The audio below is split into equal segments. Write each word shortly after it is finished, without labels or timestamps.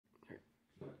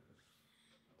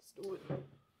Let's do it.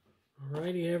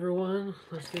 Alrighty, everyone.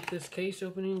 Let's get this case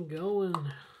opening going.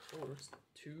 Oh, there's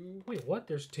two. Wait, what?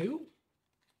 There's two?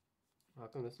 How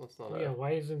come this one's not Yeah,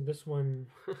 why isn't this one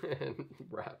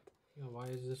wrapped? Yeah, why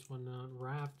is this one not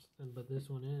wrapped, but this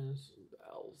one is?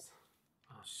 Owls.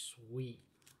 Oh, sweet.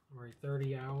 Alright,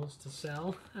 30 owls to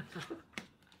sell.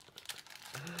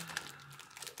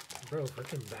 Bro,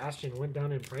 freaking Bastion went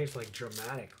down in price like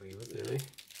dramatically. Really?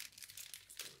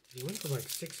 He went from like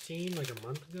 16 like a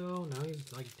month ago. Now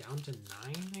he's like down to 9,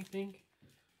 I think.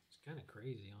 It's kind of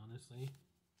crazy, honestly.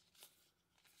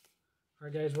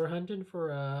 Alright guys, we're hunting for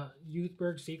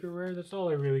Youthberk secret rare. That's all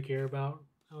I really care about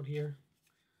out here.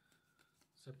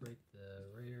 Separate the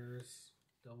rares,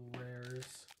 double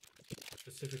rares.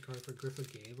 Specific card for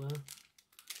Griffith Gala.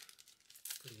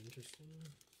 Pretty interesting.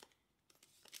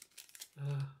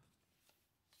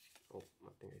 Oh,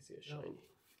 I think I see a shiny.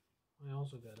 I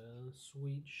also got a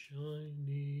sweet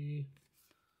shiny.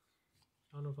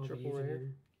 I don't know if I'll be using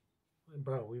him.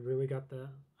 Bro, we really got the...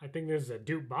 I think this is a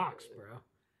dupe box, bro.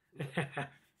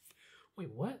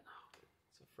 Wait, what?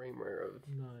 It's a frame rare of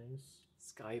nice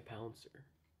Sky Pouncer.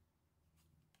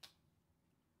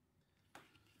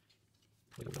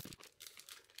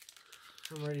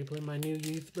 I'm ready to play my new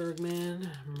Youthberk, man.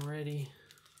 I'm ready.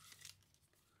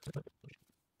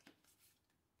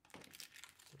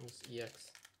 It's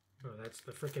EX. Bro, that's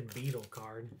the freaking Beetle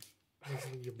card.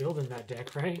 You're building that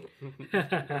deck, right?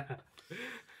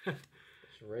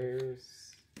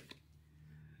 Rares.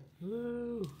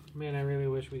 Woo. Man, I really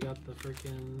wish we got the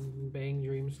freaking Bang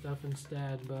Dream stuff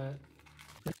instead, but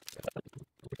I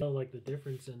felt like the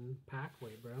difference in pack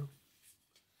weight, bro.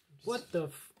 What the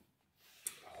f...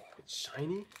 It's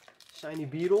shiny? Shiny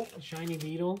Beetle? Shiny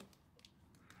Beetle?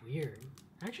 Weird.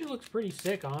 Actually looks pretty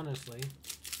sick, honestly.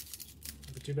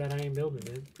 But too bad I ain't building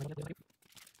it.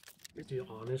 Dude,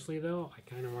 honestly though, I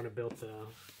kind of want to build the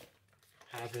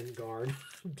avant-garde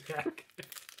deck.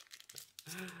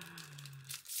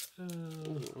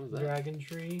 Dragon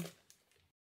Tree.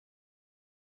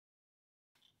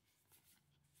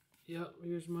 Yep,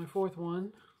 here's my fourth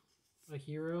one. A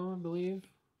hero, I believe.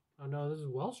 Oh no, this is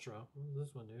Wellstra. What does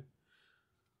this one do?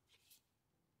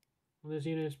 When this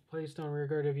unit is placed on rear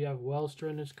guard, if you have Wellstra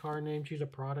in its card name, choose a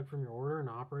product from your order and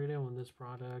operate it. When this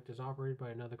product is operated by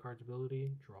another card's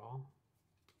ability, draw.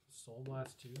 Soul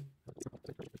Blast 2.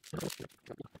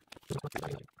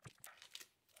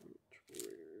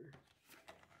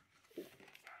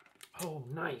 Oh,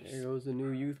 nice. There goes the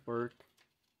new Youthberk.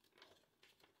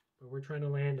 But we're trying to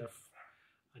land a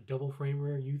double frame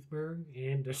rare Youthberk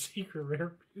and a secret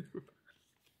rare Youthberk.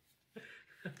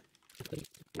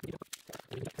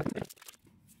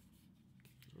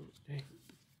 Dang.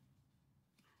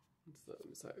 It's the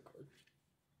Messiah card.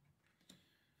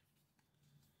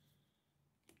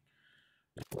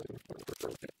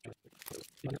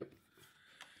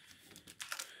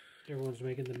 Everyone's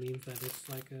making the memes that it's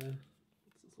like a...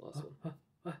 What's this last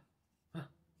one?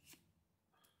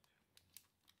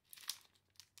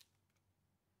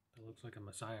 That looks like a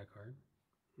Messiah card.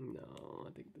 No,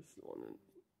 I think this is the one that...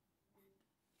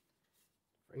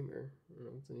 Framer. I don't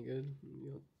know if it's any good. Maybe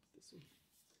I'll this one.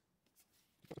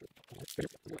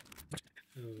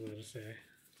 I was about to say.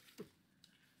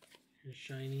 Here's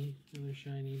shiny, another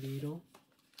shiny Beetle.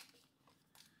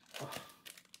 Oh,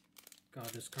 God,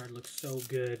 this card looks so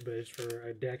good, but it's for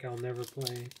a deck I'll never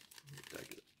play.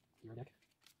 Your deck?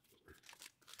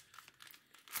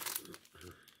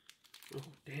 Oh,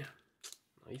 damn.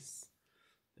 Nice.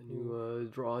 The new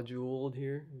draw jeweled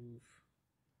here. Oof.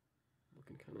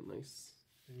 Looking kind of nice.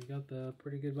 And you got the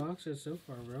pretty good boxes so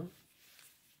far, bro.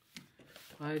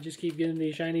 I just keep getting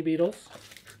these shiny Beetles.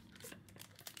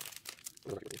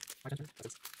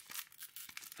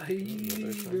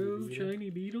 Bro, shiny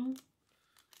Beetle.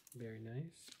 Very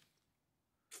nice.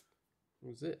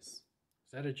 Who's this?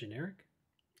 Is that a generic?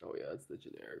 Oh yeah, it's the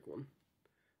generic one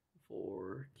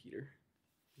for Keter.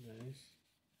 Nice.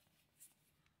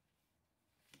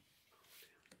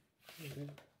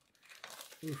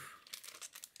 Oof.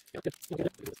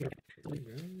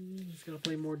 You just gotta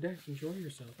play more decks. Enjoy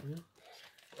yourself, man.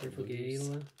 Careful,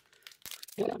 Gala.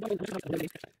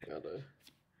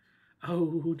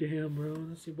 Oh, damn, bro.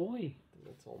 That's your boy.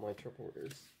 That's all my triple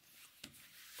rares.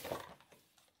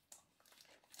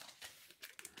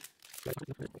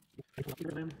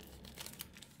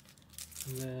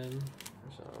 And then...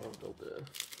 I'll build the...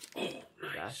 Oh,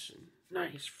 nice. Bastion.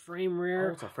 Nice. Frame rare.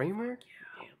 Oh, it's a frame rare?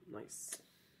 Yeah. Damn, nice.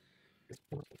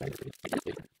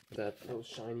 That was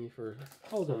shiny for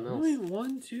Hold on. Only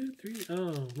 1, 2, 3.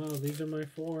 Oh, no. These are my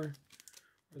 4 for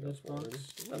this box.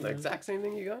 Is that the exact same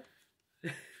thing you got?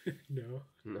 No.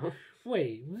 No?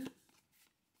 Wait, what?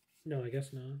 No, I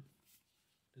guess not.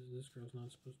 This girl's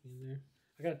not supposed to be in there.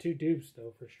 I got 2 dupes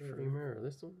though for sure. Framer or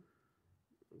this one?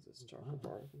 Is this chocolate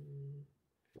bar?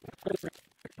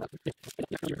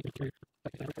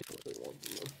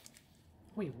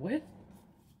 Wait, what?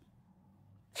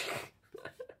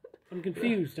 I'm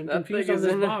confused. I'm That confused thing on is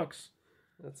this in the- box.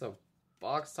 That's a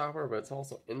box topper, but it's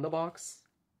also in the box.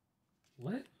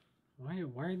 What? Why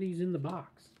are these in the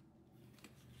box?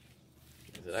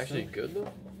 Is it actually good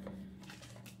though?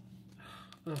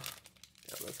 Ugh.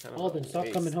 Yeah, that's kind of Alden, stop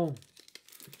waste. coming home.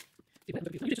 I'm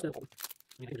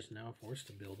just now forced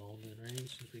to build Alden, right?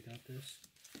 Since we got this.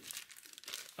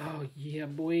 Oh yeah,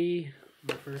 boy.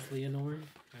 My first Leonore.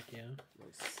 Heck yeah.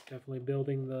 Nice. Definitely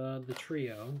building the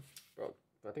trio. Bro,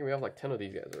 I think we have like 10 of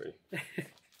these guys already.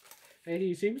 Hey,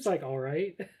 he seems like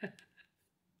alright.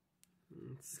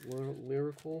 It's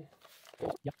lyrical. I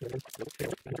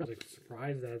was like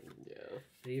surprised that Yeah.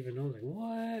 they even know. Like,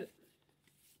 what?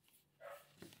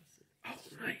 Oh,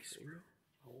 nice, bro.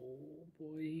 Oh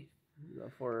boy.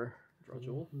 Not for draw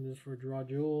jewel. This for draw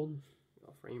jewel.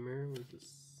 Framer. What is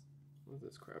this? What is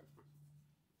this crap?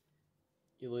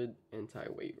 Elid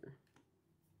anti-waiver.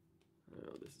 I don't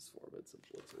know what this is for, but it's a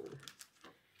blitz order.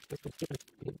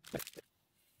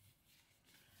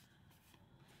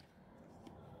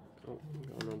 Oh, we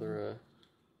got another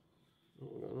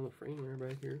we got another framer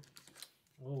back here.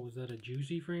 Oh, is that a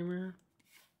juicy framer?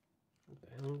 What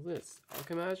the hell is this?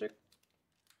 Alchemagic?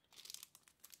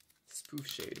 Spoof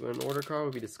Shade. When an order card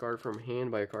would be discarded from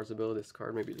hand by a card's ability, this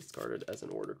card may be discarded as an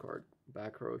order card.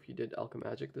 Back row, if you did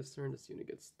Alchemagic this turn, this unit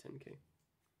gets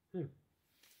 10k.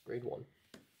 Grade 1.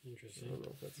 Interesting. I don't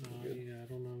know if that's good. Yeah, I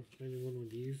don't know if anyone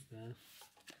would use that.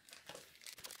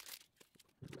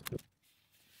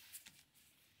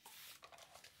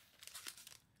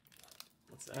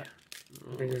 What's that?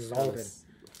 I think this is Alden.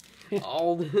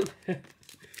 Alden.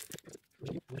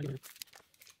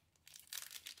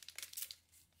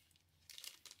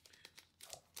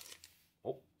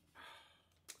 Oh.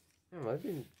 Man, they've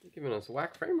been giving us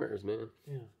whack framers, man.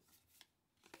 Yeah.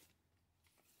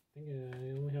 I think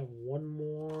I only have one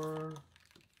more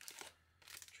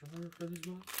drawer for this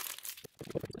box.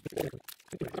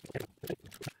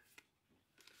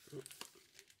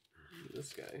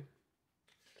 This guy.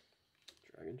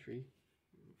 Dragon Tree.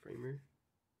 Framer.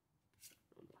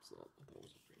 Oh, no, it's not. I thought it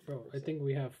was a framer. Bro, I think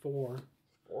we have 4.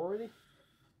 Already?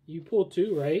 You pulled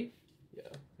 2, right? Yeah.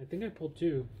 I think I pulled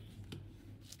 2.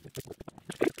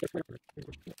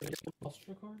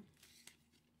 Ultra card?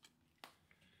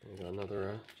 We got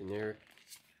another generic.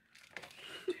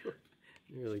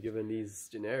 You're really giving these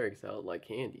generics out like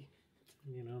candy.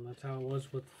 You know, that's how it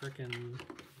was with frickin'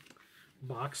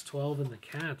 box 12 and the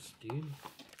cats, dude.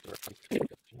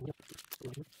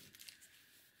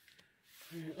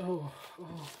 Oh.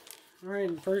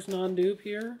 Alright, first non-dupe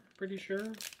here, pretty sure.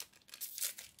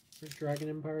 First Dragon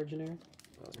Empire generic.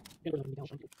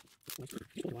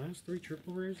 Last 3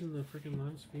 triple rares in the freaking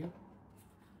last few.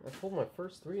 I pulled my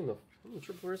first 3 in the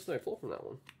triple rares that I pulled from that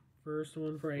one. First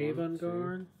one for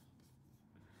Vanguard.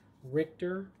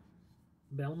 Richter.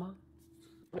 Belma.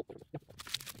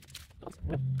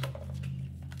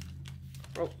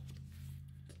 Bro,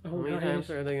 Oh, how many nice. times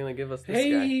are they gonna give us this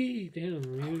Hey! Damn, guy?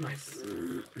 man. Nice.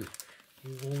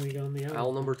 He's only on the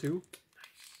Owl number 2.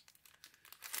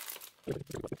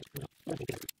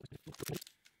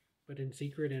 But in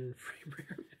secret and frame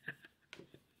rare.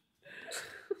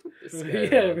 This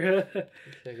guy, Yeah, bro.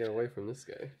 can't get away from this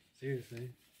guy. Seriously.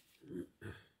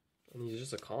 And he's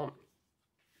just a common.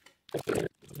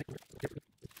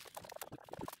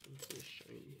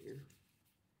 Shiny here.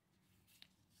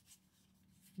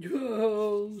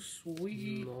 Yo,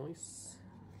 sweet. Nice.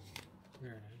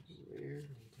 Very nice. Weird.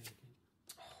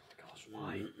 Oh my gosh,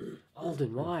 why?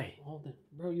 Alden, why? Alden.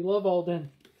 Bro, you love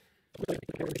Alden.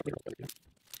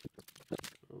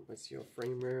 Oh, I see a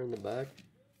frame rare in the back.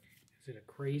 Is it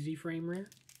a crazy frame rare?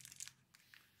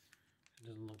 It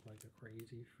doesn't look like a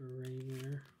crazy frame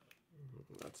rare.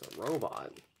 That's a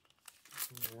robot.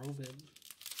 It's a robot.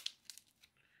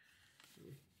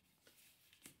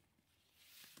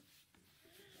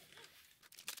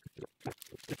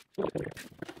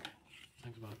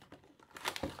 Thanks, Bob.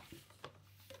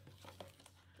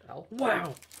 Ow.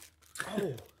 Wow!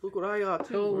 Oh, look what I got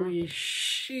too. Holy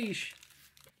sheesh!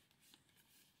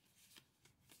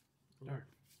 Darn.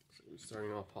 So we're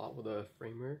starting off hot with a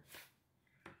frame rare.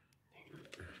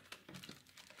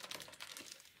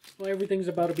 Well, everything's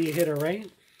about to be a hitter, right?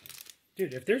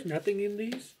 Dude, if there's nothing in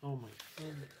these, oh my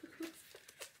god.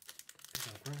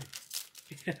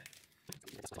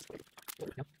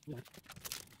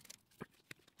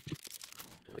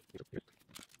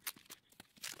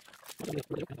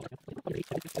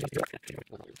 I'm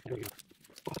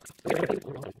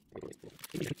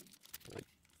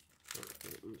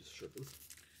just tripping.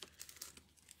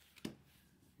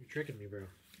 You're tricking me, bro. I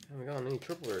haven't gotten any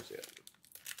triple rares yet.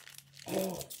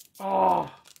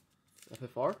 Oh!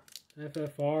 FFR?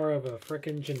 FFR of a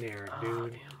frickin' generic, dude. Oh,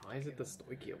 damn. Why is it the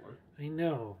Stoichia one? I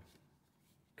know.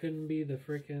 Couldn't be the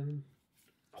frickin'...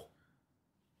 Oh.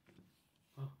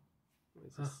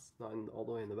 Is this not all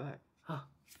the way in the back? Huh.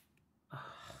 Oh,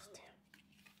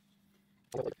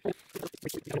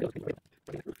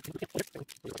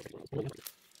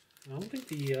 I don't think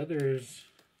the others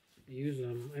use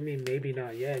them. I mean, maybe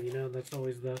not yet. You know, that's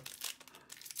always the...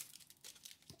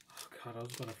 Oh, God, I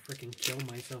was about to freaking kill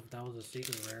myself if that was a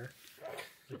secret rare.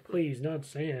 Like, please, not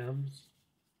Sam's.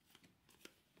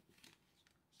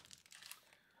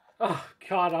 Oh,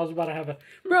 God, I was about to have a...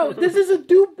 Bro, this is a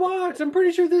dupe box! I'm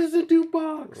pretty sure this is a dupe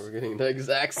box! We're getting the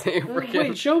exact same freaking...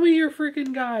 Wait, show me your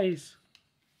freaking guys.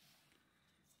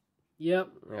 Yep.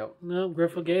 Yep. No,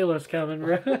 Grifflegala's coming,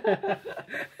 bro.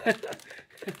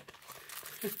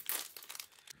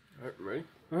 Alright, ready?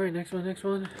 Alright, next one.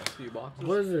 Last few boxes.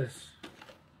 What is this?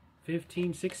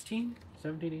 15, 16?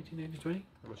 17, 18, 19, 20?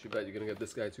 How much you bet you're gonna get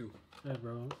this guy too? Yeah,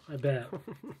 bro. I bet.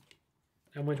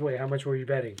 How much? Wait, how much were you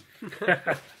betting?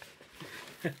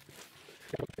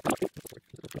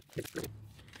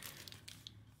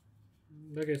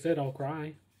 Like I said, I'll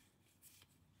cry.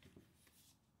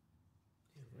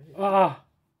 Ah!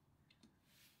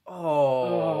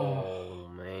 Oh,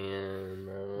 man,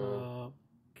 bro.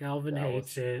 Calvin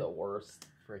hates it. The worst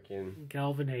freaking...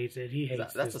 Calvin hates it. He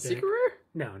hates That's a this secret deck. rare?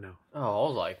 No, no. Oh, I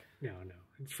was like... No.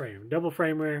 It's frame. Double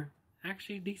frame rare.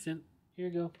 Actually, decent. Here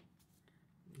you go.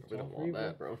 We don't want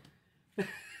that, bro. You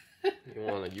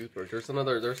want a Youthberk.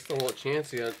 There's still a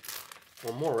chance you got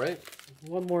one more, right?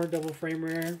 One more double frame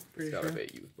rare. Pretty It's gotta sure. be a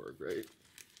Youthberk, right?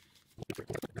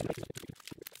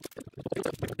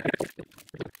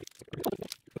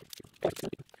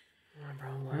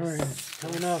 Alright, it's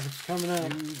coming up. It's coming up.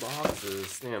 2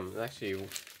 boxes. Damn, actually, you're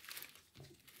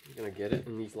gonna get it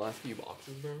in these last few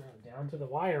boxes, bro? Down to the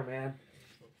wire, man.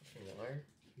 Wire?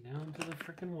 Down to the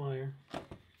freaking wire.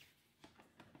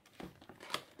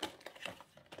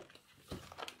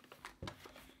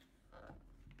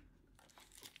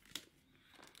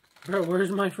 Bro,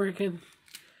 where's my freaking...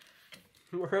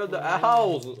 Where are the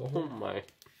owls? Oh my.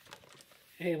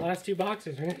 Hey, last 2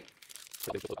 boxes, right?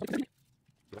 I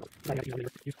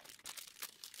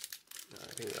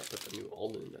think I put the new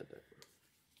Alden in that deck.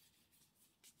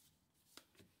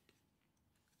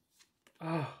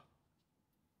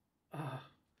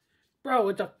 Bro,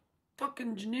 it's a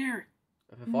fucking generic.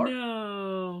 FFR?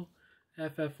 No.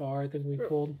 FFR, I think we Bro.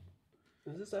 pulled.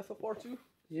 Is this FFR too?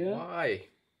 Yeah. Why?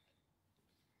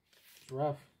 It's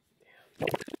rough.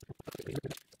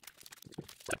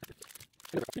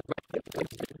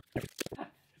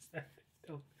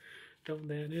 Don't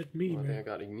that at me, Oh, I think I man.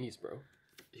 got Ignis, bro.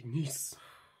 Ignis.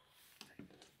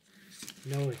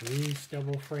 No Ignis,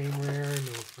 double frame rare,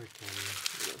 no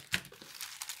freaking...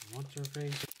 What's her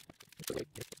face?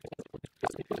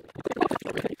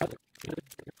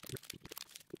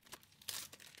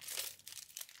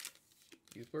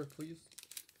 Youthberk, please.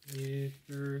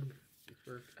 Youthberk.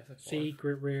 Youthberk, FFR.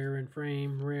 Secret rare and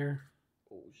frame rare.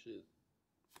 Oh shit.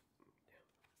 I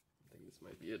think this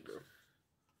might be it, bro.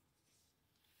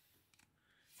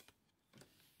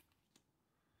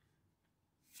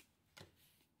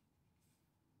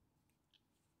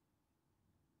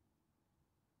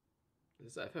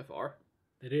 Is this FFR?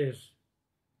 It is.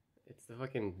 It's the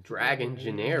fucking dragon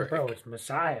generic. Bro, it's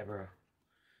Messiah, bro.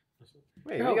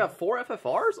 Wait, Bro. we got 4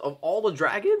 FFRs of all the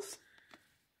dragons?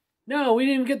 No, we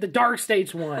didn't even get the Dark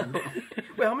States one.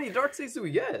 Wait, how many Dark States do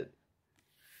we get?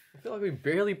 I feel like we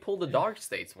barely pulled the Dark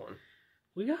States one.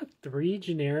 We got 3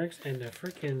 generics and a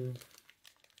freaking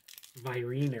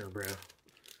Viriner, bro.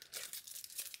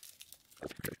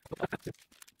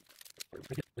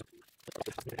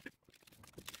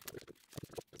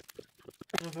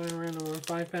 If I ran over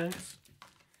 5 packs.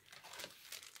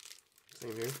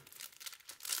 Same here.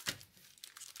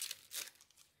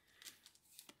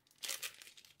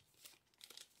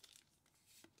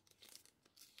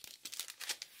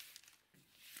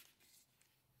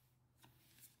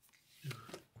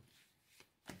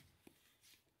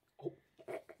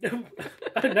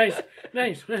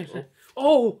 Nice.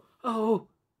 Oh.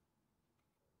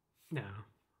 No.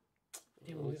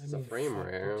 Well, this is a frame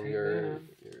rare. We'll take Your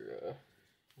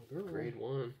that. grade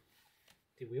 1.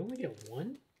 Did we only get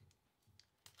 1?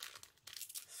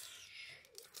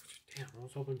 Damn, I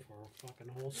was hoping for a fucking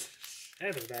whole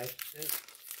set of that shit.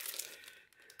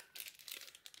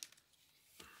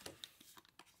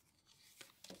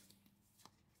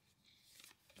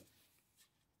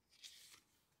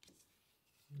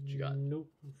 got?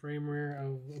 Nope. Frame rare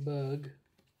of a bug.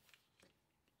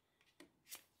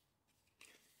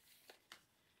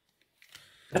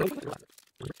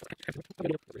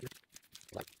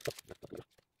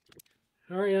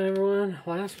 Alright, everyone.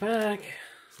 Last pack.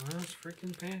 Last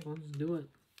freaking pack. Let's do it.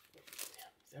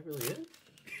 Is that really it?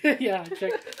 Yeah,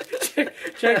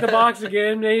 check the box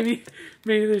again, maybe.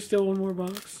 Maybe there's still one more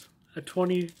box. A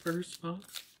 21st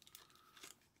box.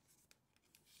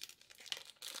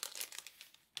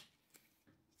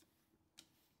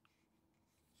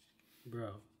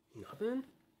 Bro. Nothing?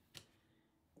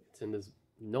 It's in this...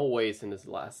 No way it's in this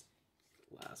last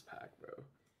pack, bro.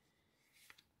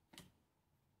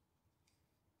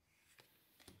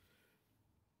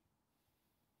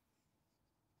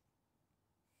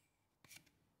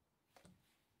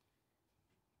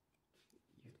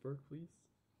 Youthberk, please.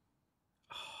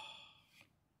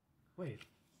 Wait.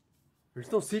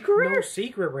 There's no secret rare? No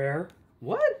secret rare.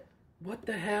 What? What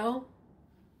the hell?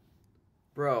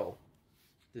 Bro.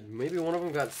 Did maybe one of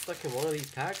them got stuck in one of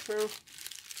these packs, bro?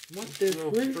 What the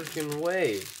No freaking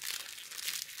way.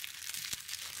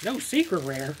 No secret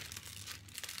rare.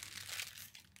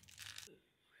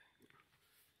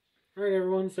 Alright,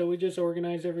 everyone, so we just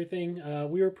organized everything.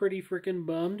 We were pretty freaking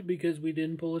bummed because we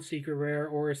didn't pull a secret rare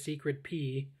or a secret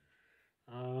P.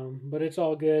 But it's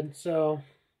all good. So,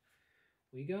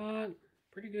 we got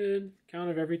pretty good count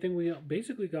of everything. We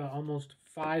basically got almost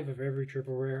 5 of every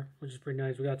triple rare, which is pretty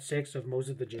nice. We got 6 of most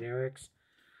of the generics,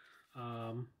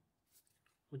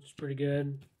 which is pretty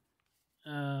good.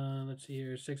 Let's see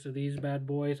here, 6 of these bad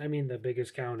boys. I mean, the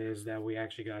biggest count is that we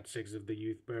actually got 6 of the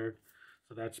Youthberk,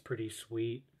 so that's pretty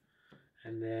sweet.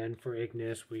 And then for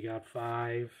Ignis, we got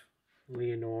 5.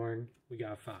 Leonorn, we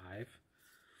got 5.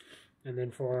 And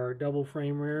then for our double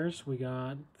frame rares, we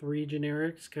got 3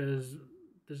 generics because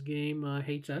this game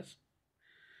hates us.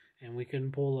 And we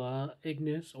couldn't pull a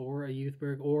Ignis or a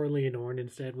Youthberk or a Leonorn.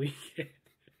 Instead, we get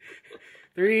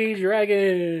 3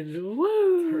 dragons.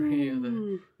 Woo! 3 of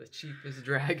the cheapest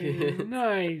dragons.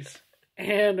 Nice.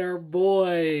 And our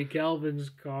boy, Calvin's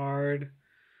card.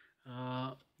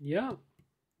 Yeah.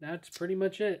 That's pretty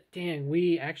much it. Dang,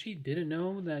 we actually didn't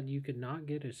know that you could not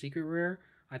get a secret rare.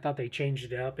 I thought they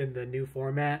changed it up in the new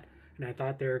format, and I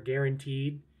thought they're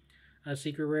guaranteed a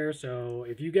secret rare. So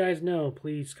if you guys know,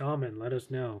 please comment. Let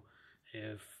us know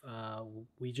if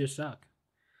we just suck.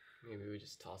 Maybe we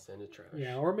just toss it in the trash.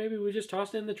 Yeah, or maybe we just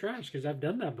tossed it in the trash because I've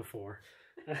done that before.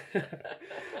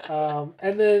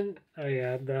 And then, oh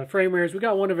yeah, the frame rares. We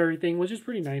got 1 of everything, which is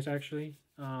pretty nice actually.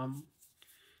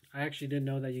 I actually didn't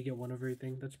know that you get 1 of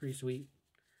everything. That's pretty sweet.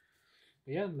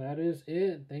 But yeah, that is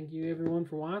it. Thank you everyone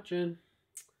for watching.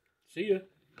 See ya.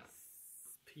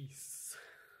 Peace.